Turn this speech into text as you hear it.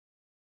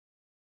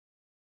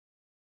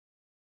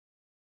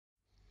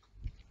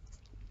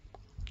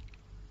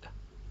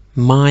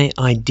My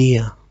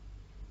idea.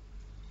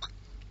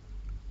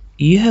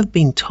 You have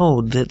been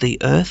told that the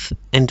earth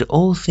and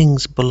all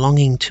things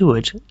belonging to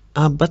it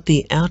are but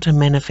the outer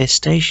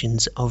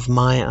manifestations of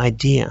my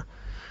idea,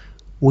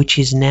 which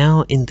is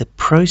now in the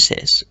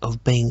process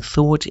of being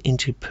thought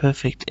into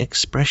perfect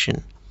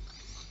expression.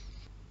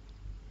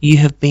 You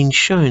have been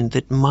shown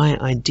that my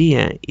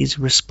idea is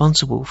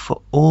responsible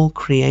for all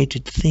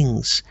created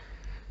things,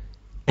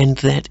 and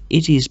that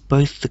it is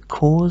both the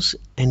cause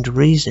and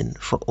reason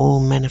for all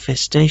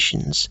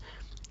manifestations,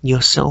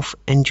 yourself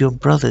and your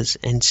brothers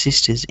and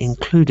sisters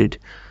included,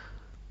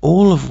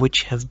 all of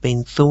which have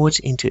been thought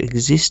into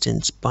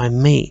existence by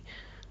me,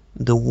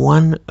 the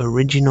one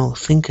original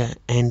thinker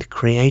and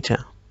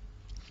creator.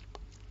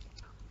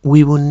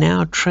 We will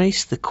now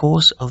trace the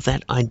course of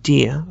that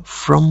idea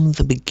from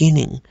the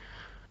beginning,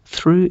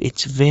 through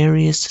its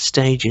various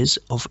stages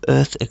of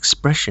earth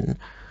expression,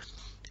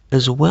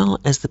 as well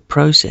as the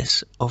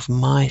process of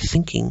my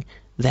thinking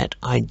that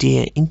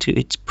idea into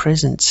its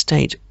present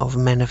state of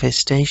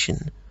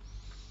manifestation.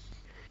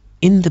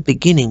 In the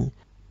beginning,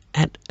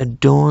 at a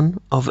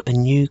dawn of a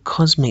new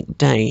cosmic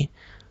day,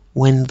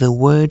 when the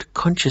word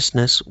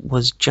consciousness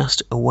was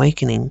just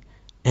awakening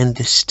and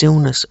the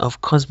stillness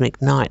of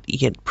cosmic night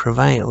yet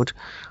prevailed,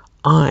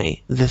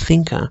 I, the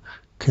thinker,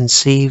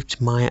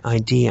 conceived my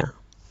idea.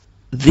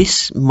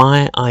 This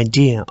my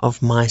idea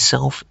of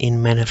myself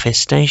in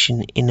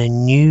manifestation in a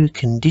new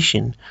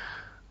condition,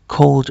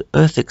 called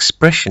earth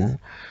expression,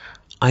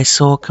 I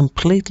saw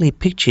completely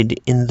pictured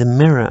in the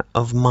mirror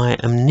of my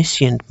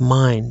omniscient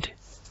mind.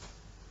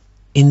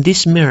 In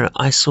this mirror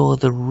I saw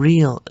the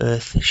real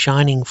earth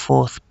shining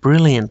forth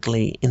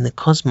brilliantly in the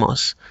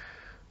cosmos,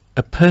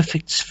 a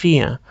perfect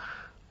sphere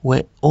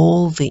where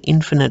all the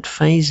infinite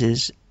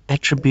phases,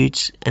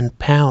 attributes and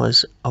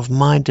powers of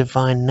my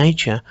divine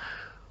nature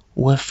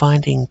were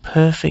finding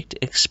perfect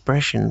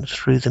expression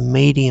through the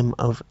medium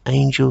of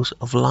angels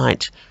of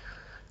light,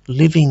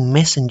 living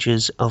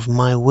messengers of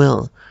my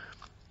will,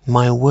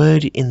 my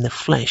word in the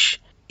flesh,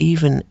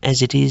 even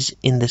as it is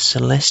in the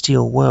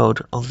celestial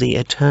world of the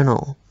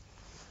eternal.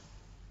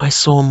 I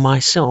saw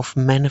myself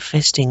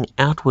manifesting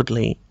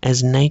outwardly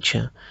as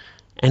nature,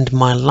 and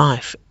my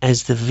life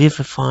as the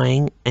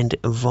vivifying and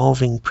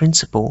evolving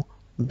principle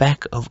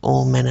back of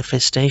all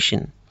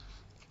manifestation.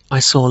 I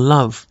saw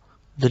love,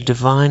 the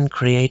divine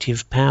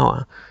creative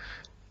power,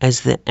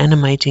 as the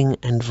animating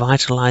and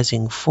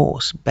vitalizing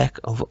force back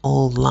of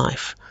all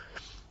life,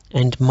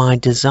 and my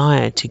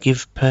desire to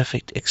give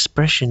perfect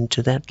expression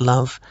to that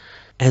love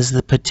as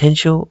the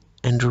potential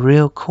and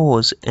real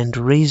cause and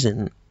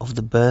reason of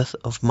the birth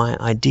of my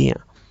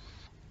idea.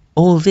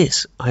 All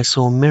this I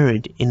saw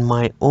mirrored in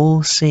my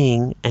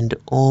all-seeing and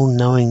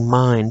all-knowing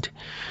mind,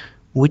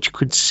 which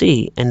could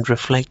see and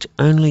reflect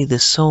only the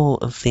soul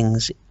of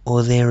things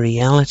or their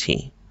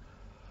reality.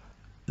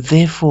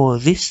 Therefore,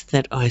 this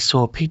that I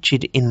saw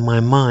pictured in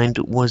my mind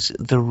was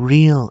the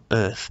real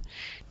earth,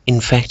 in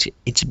fact,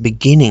 its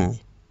beginning,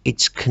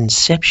 its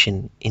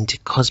conception into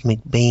cosmic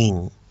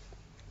being.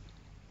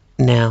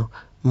 Now,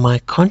 my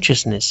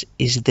consciousness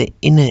is the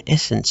inner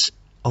essence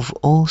of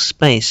all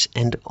space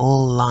and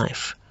all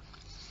life.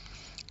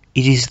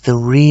 It is the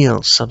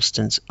real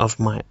substance of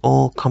my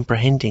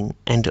all-comprehending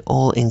and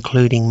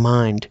all-including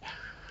mind,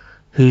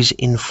 whose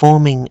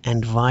informing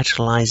and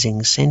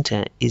vitalizing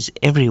center is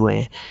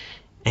everywhere,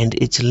 and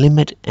its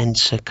limit and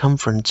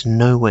circumference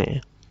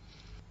nowhere.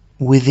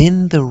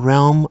 Within the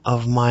realm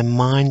of my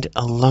mind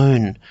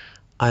alone,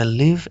 I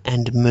live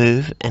and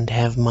move and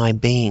have my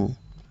being.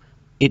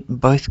 It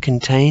both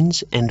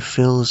contains and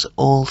fills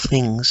all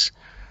things,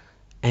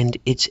 and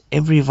its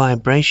every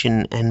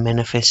vibration and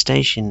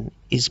manifestation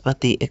is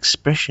but the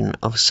expression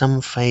of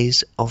some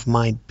phase of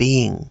my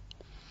being.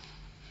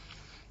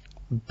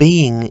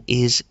 Being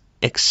is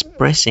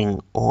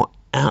expressing or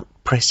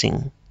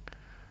outpressing.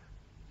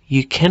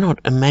 You cannot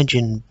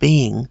imagine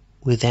being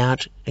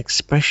without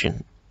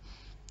expression.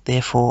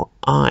 Therefore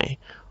I,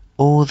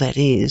 all that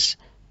is,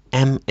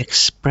 am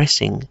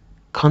expressing,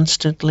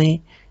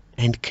 constantly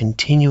and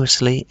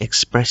continuously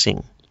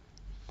expressing.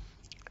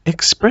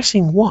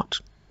 Expressing what?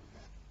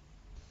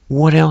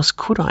 What else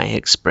could I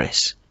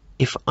express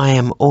if I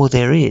am all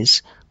there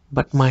is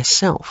but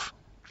myself?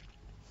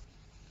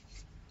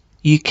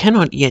 You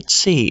cannot yet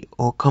see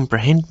or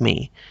comprehend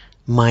me,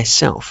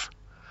 myself,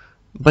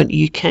 but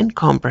you can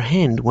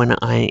comprehend when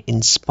I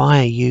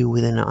inspire you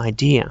with an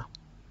idea.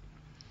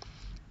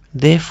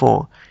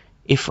 Therefore,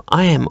 if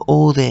I am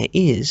all there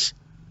is,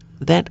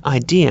 that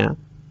idea,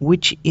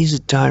 which is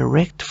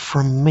direct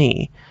from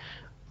me,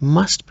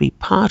 must be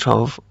part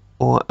of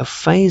or a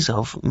phase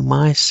of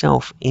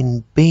myself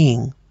in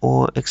being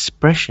or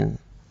expression.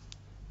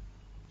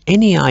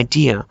 Any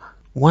idea,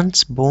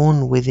 once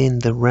born within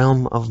the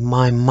realm of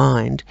my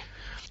mind,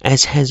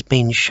 as has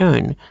been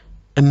shown,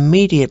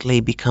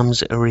 immediately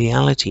becomes a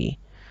reality,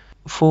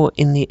 for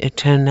in the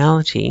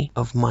eternality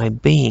of my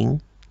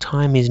being,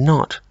 time is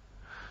not.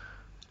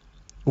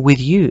 With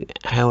you,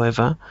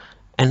 however,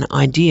 an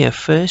idea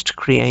first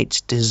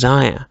creates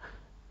desire,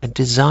 a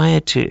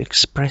desire to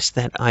express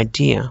that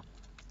idea.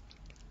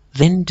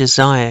 Then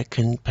desire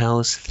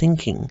compels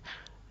thinking,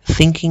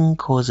 thinking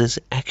causes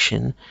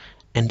action,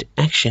 and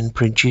action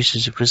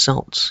produces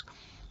results,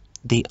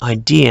 the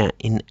idea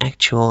in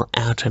actual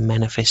outer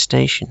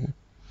manifestation.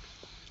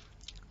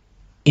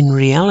 In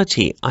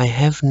reality, I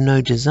have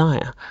no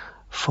desire,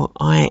 for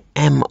I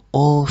am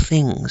all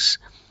things,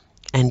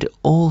 and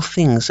all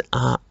things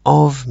are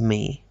of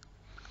me.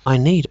 I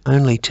need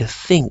only to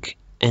think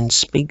and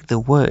speak the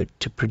word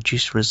to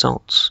produce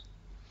results.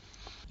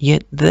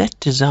 Yet that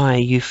desire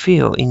you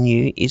feel in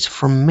you is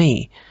from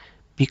me,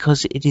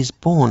 because it is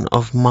born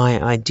of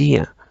my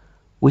idea,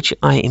 which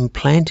I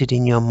implanted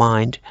in your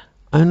mind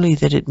only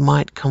that it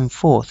might come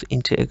forth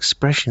into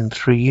expression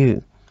through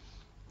you.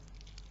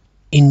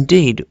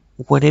 Indeed,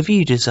 whatever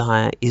you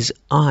desire is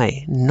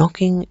I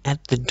knocking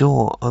at the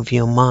door of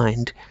your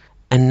mind,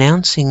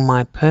 announcing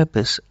my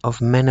purpose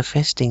of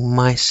manifesting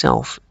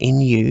myself in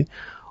you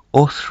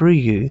or through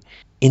you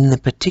in the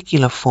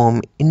particular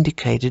form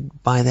indicated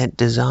by that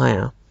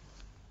desire.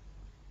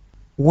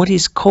 What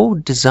is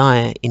called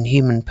desire in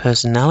human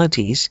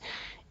personalities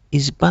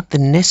is but the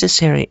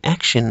necessary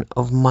action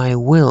of my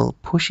will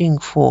pushing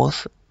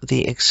forth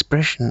the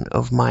expression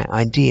of my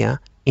idea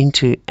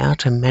into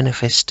outer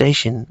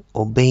manifestation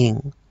or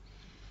being.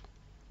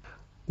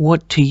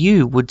 What to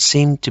you would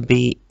seem to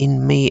be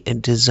in me a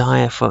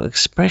desire for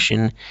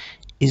expression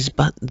is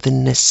but the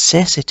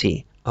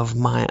necessity of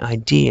my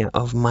idea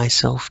of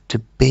myself to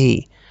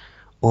be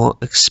or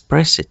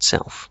express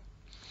itself.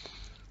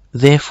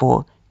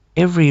 Therefore,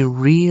 every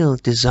real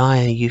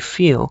desire you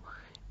feel,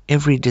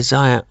 every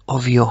desire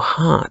of your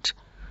heart,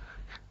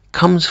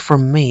 comes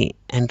from me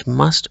and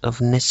must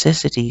of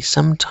necessity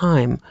some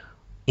time,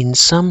 in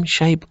some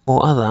shape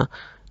or other,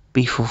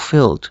 be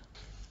fulfilled.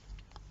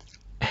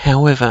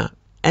 However,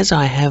 as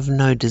I have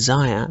no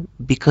desire,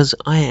 because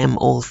I am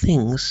all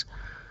things,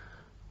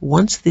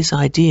 once this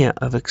idea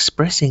of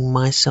expressing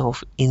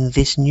myself in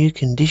this new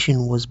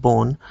condition was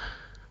born,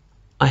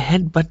 I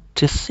had but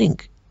to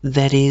think,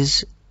 that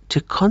is, to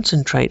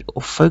concentrate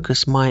or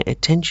focus my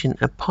attention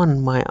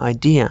upon my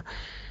idea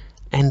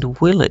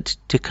and will it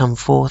to come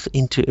forth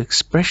into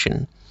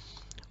expression,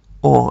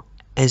 or,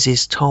 as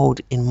is told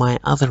in my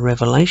other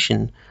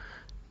revelation,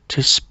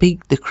 to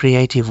speak the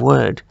creative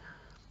word,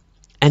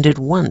 and at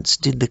once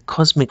did the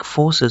cosmic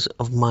forces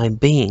of my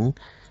being,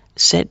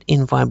 set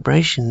in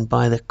vibration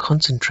by the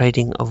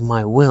concentrating of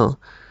my will,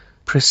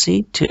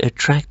 proceed to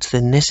attract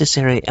the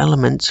necessary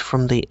elements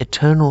from the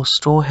eternal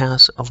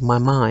storehouse of my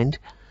mind,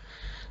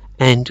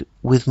 and,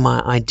 with my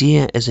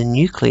idea as a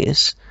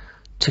nucleus,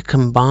 to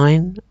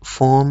combine,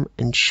 form,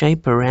 and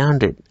shape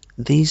around it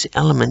these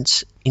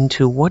elements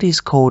into what is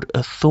called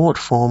a thought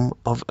form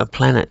of a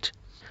planet,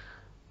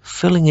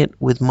 filling it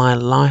with my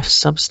life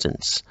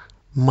substance,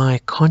 my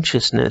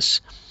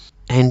consciousness,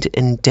 and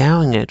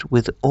endowing it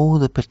with all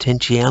the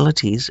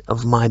potentialities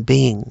of my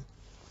being.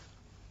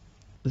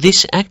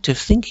 This act of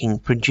thinking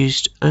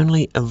produced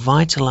only a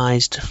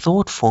vitalized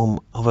thought form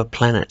of a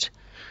planet,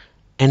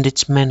 and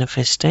its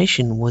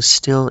manifestation was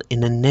still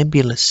in a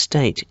nebulous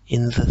state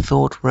in the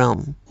thought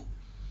realm.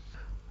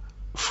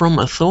 From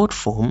a thought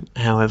form,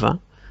 however,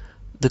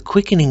 the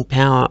quickening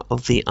power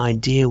of the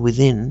idea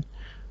within,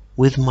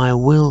 with my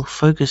will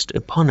focused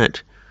upon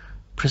it,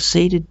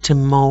 proceeded to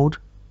mould,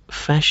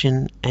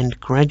 fashion, and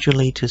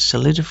gradually to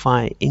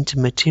solidify into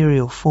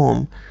material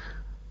form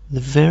the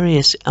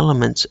various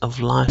elements of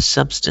life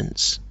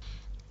substance,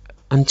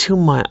 until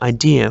my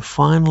idea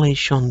finally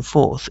shone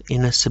forth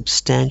in a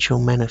substantial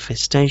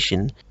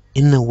manifestation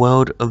in the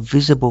world of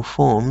visible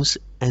forms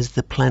as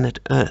the planet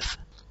Earth,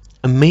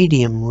 a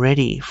medium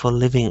ready for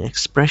living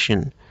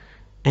expression,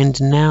 and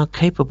now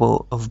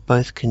capable of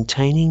both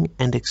containing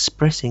and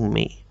expressing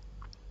me.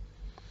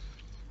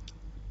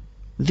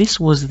 This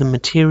was the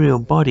material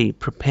body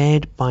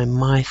prepared by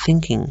my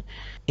thinking,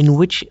 in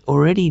which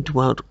already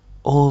dwelt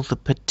all the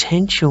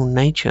potential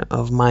nature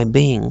of my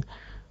being,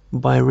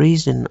 by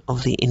reason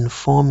of the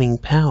informing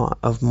power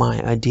of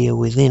my idea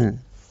within.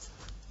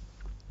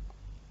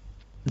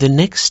 The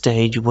next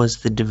stage was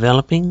the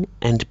developing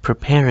and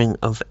preparing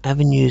of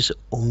avenues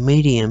or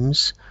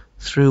mediums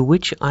through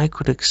which I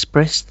could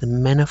express the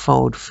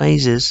manifold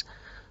phases,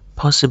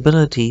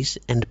 possibilities,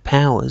 and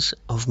powers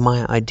of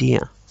my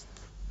idea.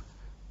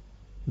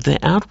 The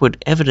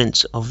outward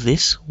evidence of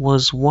this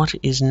was what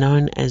is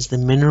known as the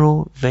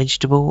mineral,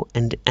 vegetable,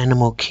 and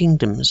animal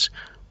kingdoms,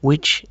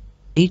 which,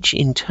 each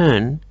in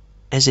turn,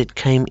 as it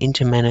came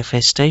into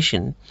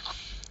manifestation,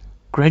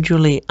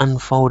 gradually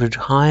unfolded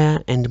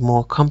higher and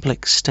more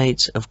complex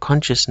states of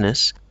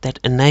consciousness that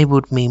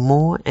enabled me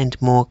more and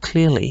more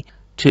clearly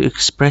to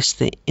express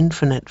the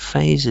infinite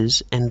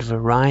phases and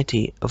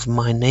variety of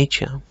my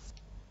nature.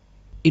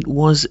 It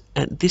was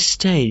at this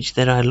stage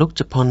that I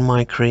looked upon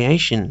my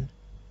creation,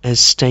 as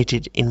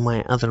stated in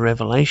my other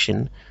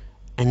revelation,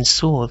 and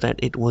saw that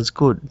it was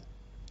good.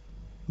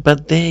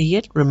 But there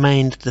yet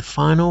remained the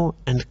final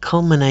and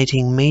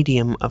culminating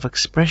medium of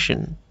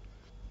expression.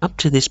 Up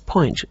to this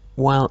point,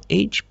 while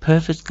each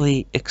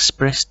perfectly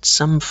expressed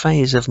some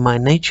phase of my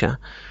nature,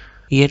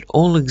 Yet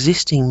all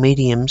existing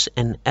mediums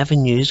and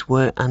avenues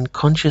were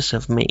unconscious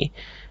of me,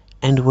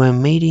 and were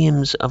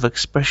mediums of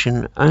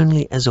expression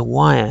only as a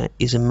wire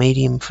is a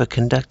medium for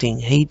conducting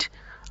heat,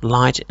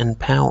 light, and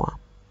power.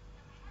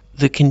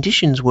 The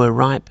conditions were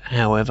ripe,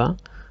 however,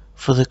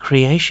 for the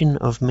creation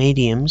of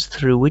mediums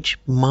through which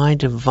my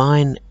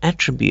divine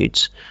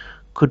attributes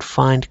could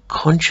find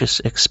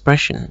conscious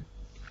expression,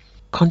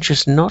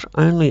 conscious not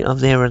only of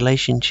their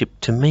relationship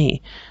to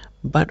me,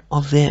 but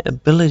of their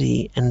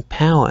ability and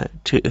power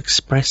to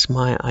express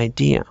my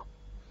idea.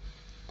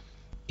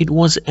 It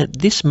was at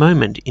this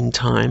moment in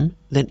time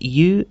that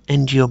you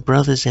and your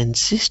brothers and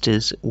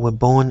sisters were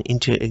born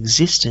into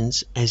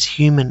existence as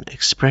human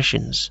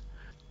expressions,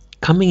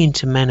 coming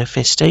into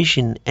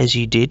manifestation as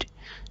you did,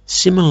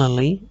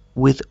 similarly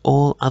with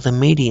all other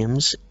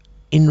mediums,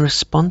 in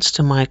response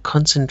to my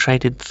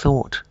concentrated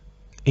thought,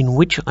 in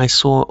which I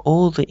saw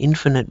all the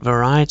infinite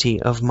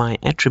variety of my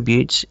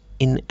attributes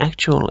in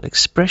actual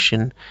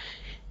expression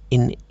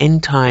in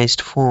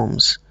entized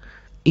forms,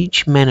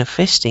 each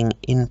manifesting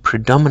in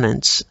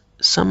predominance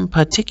some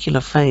particular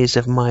phase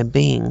of my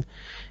being,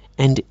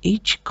 and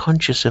each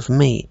conscious of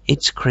me,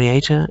 its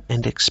creator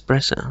and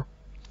expresser.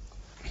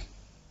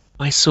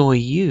 I saw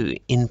you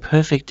in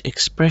perfect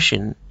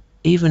expression,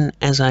 even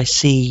as I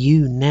see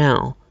you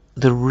now,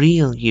 the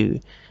real you,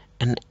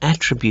 an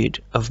attribute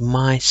of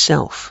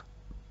myself,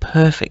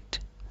 perfect.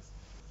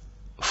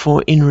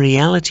 For in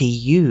reality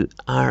you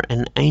are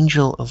an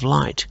angel of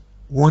light,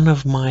 one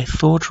of my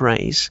thought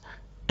rays,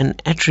 an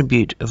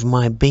attribute of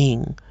my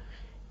being,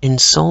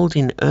 ensouled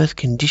in earth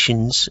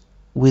conditions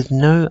with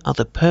no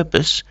other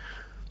purpose,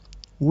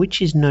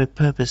 which is no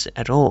purpose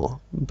at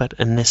all, but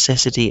a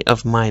necessity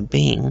of my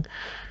being,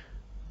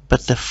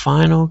 but the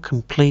final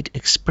complete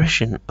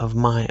expression of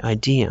my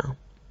idea.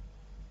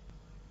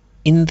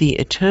 In the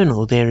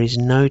eternal there is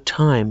no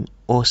time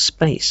or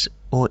space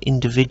or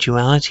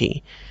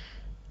individuality,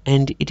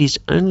 and it is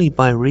only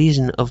by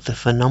reason of the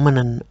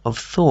phenomenon of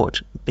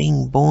thought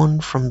being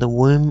born from the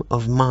womb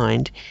of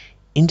mind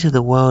into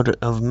the world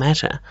of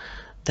matter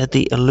that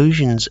the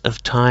illusions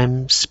of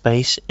time,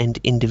 space, and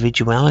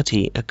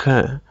individuality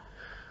occur.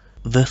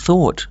 The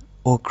thought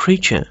or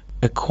creature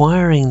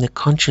acquiring the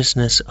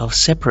consciousness of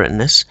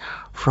separateness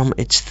from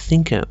its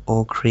thinker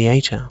or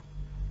creator.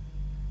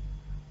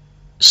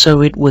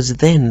 So it was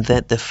then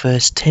that the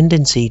first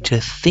tendency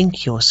to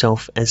think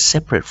yourself as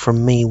separate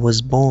from me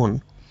was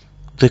born.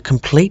 The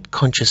complete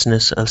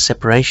consciousness of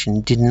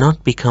separation did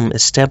not become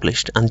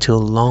established until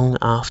long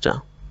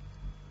after.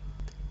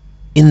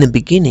 In the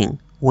beginning,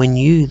 when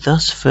you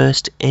thus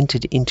first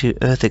entered into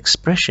earth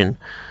expression,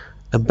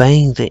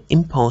 obeying the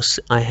impulse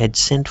I had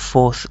sent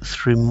forth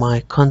through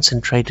my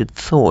concentrated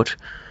thought,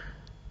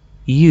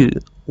 you,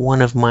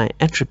 one of my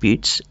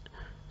attributes,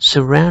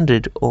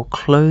 surrounded or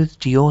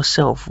clothed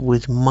yourself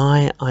with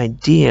my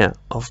idea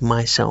of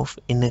myself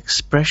in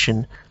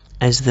expression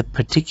as the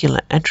particular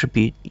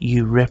attribute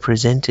you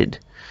represented,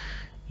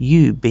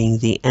 you being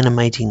the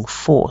animating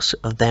force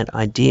of that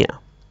idea.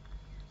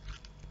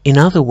 In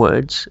other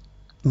words,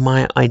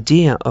 my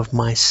idea of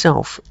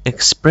myself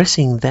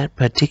expressing that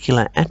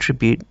particular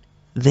attribute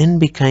then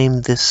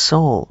became the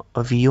soul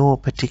of your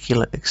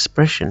particular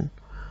expression.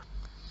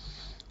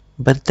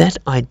 But that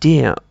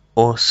idea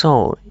or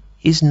soul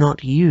is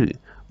not you,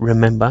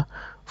 remember,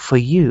 for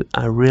you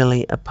are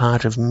really a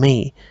part of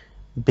me,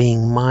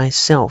 being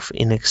myself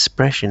in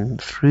expression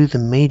through the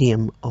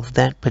medium of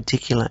that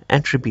particular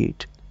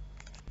attribute.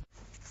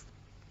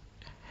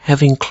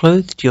 Having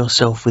clothed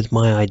yourself with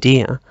my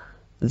idea,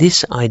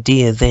 this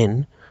idea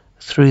then,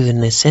 through the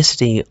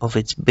necessity of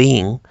its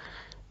being,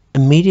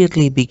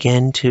 immediately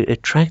began to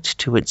attract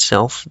to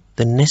itself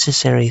the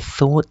necessary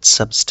thought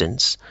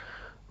substance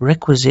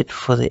requisite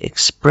for the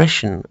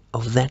expression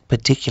of that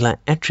particular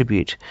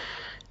attribute,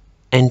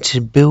 and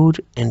to build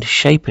and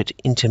shape it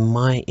into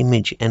my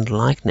image and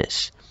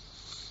likeness.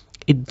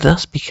 It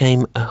thus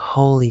became a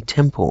holy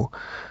temple,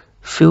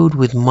 filled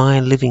with my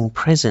living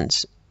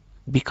presence,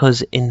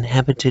 because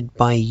inhabited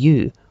by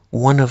you,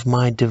 one of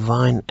my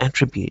divine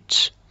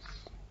attributes.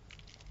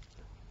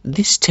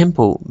 This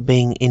temple,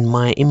 being in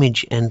my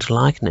image and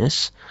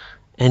likeness,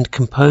 and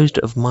composed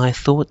of my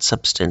thought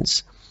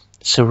substance,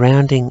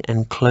 surrounding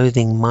and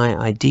clothing my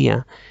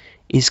idea,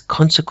 is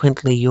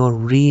consequently your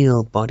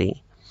real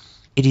body.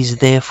 It is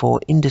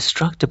therefore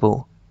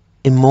indestructible,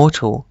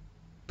 immortal,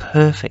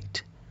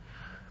 perfect.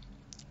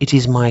 It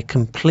is my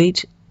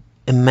complete,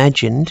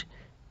 imagined,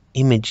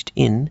 imaged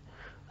in,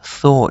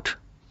 thought,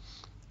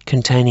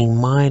 containing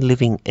my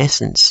living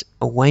essence,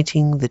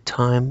 awaiting the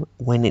time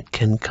when it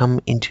can come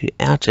into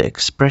outer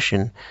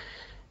expression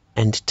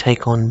and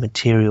take on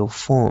material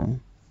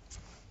form.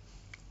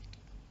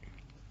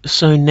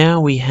 So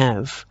now we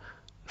have,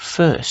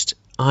 first,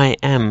 I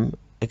am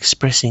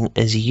expressing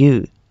as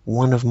you,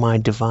 one of my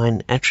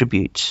divine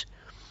attributes.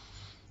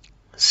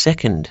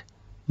 Second,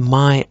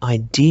 my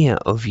idea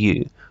of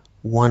you,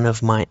 one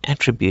of my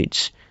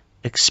attributes,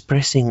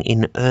 expressing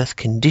in earth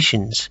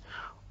conditions,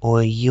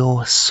 or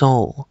your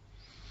soul.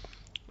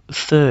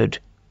 Third,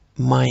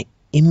 my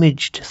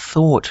imaged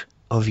thought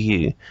of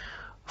you,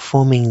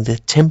 forming the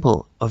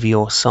temple of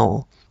your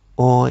soul,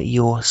 or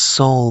your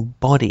soul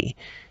body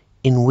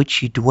in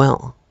which you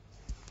dwell.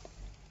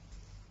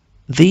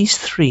 These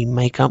three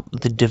make up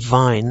the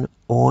divine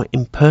or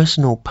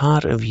impersonal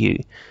part of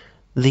you,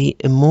 the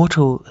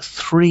immortal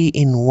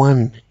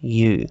three-in-one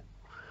you,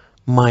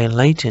 my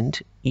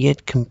latent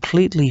yet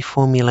completely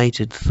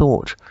formulated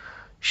thought,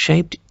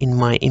 shaped in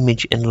my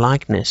image and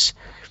likeness,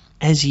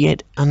 as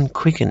yet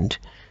unquickened,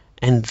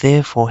 and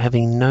therefore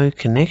having no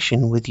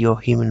connection with your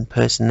human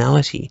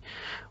personality,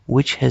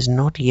 which has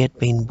not yet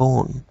been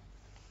born.